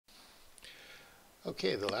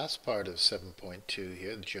Okay, the last part of 7.2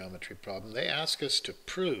 here, the geometry problem, they ask us to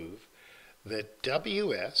prove that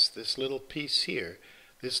WS, this little piece here,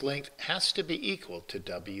 this length has to be equal to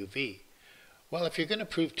WV. Well, if you're going to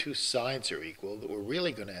prove two sides are equal, what we're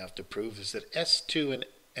really going to have to prove is that S2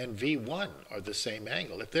 and V1 are the same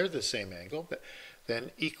angle. If they're the same angle,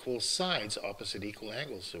 then equal sides opposite equal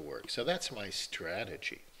angles will work. So that's my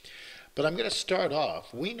strategy. But I'm going to start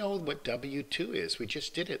off. We know what W2 is. We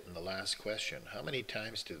just did it in the last question. How many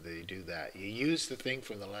times did they do that? You use the thing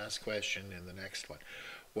from the last question in the next one.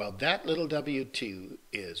 Well, that little W2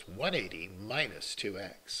 is 180 minus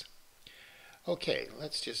 2x. Okay,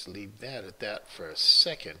 let's just leave that at that for a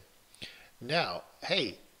second. Now,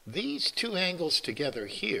 hey, these two angles together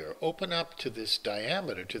here open up to this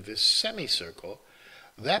diameter, to this semicircle.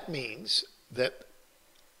 That means that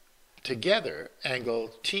together,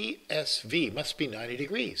 angle TSV must be 90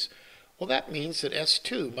 degrees. Well, that means that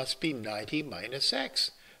S2 must be 90 minus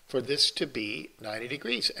x for this to be 90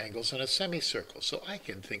 degrees, angles on a semicircle. So I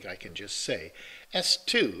can just say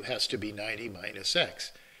S2 has to be 90 minus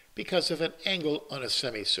x because of an angle on a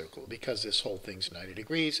semicircle. Because this whole thing's 90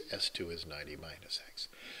 degrees, S2 is 90 minus x.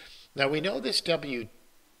 Now we know this W2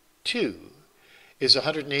 is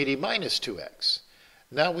 180 minus 2x.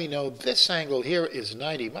 Now we know this angle here is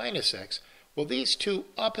 90 minus x. Well, these two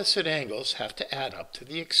opposite angles have to add up to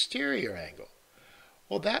the exterior angle.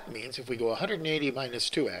 Well, that means if we go 180 minus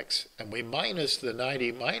 2x and we minus the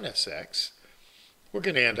 90 minus x, we're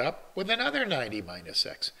going to end up with another 90 minus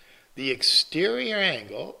x. The exterior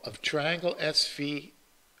angle of triangle SVXWV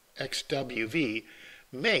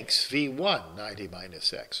makes V1 90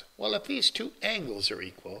 minus x. Well, if these two angles are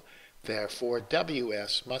equal, therefore,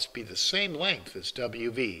 WS must be the same length as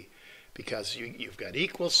WV because you've got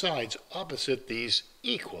equal sides opposite these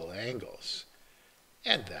equal angles.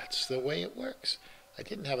 And that's the way it works. I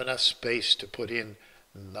didn't have enough space to put in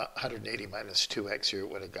 180 minus 2x here. It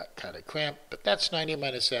would have got kind of cramped, but that's 90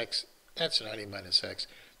 minus x. That's 90 minus x.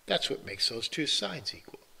 That's what makes those two sides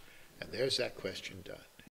equal. And there's that question done.